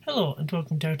Hello and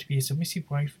welcome to How to Be a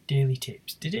Submissive Wife Daily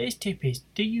Tips. Today's tip is,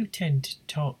 do you tend to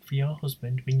talk for your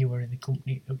husband when you are in the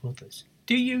company of others?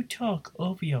 Do you talk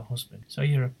over your husband so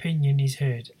your opinion is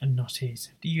heard and not his?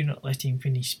 Do you not let him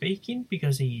finish speaking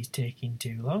because he is taking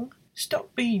too long?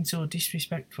 Stop being so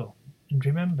disrespectful, and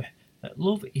remember that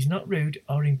love is not rude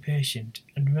or impatient,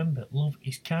 and remember love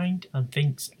is kind and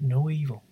thinks no evil.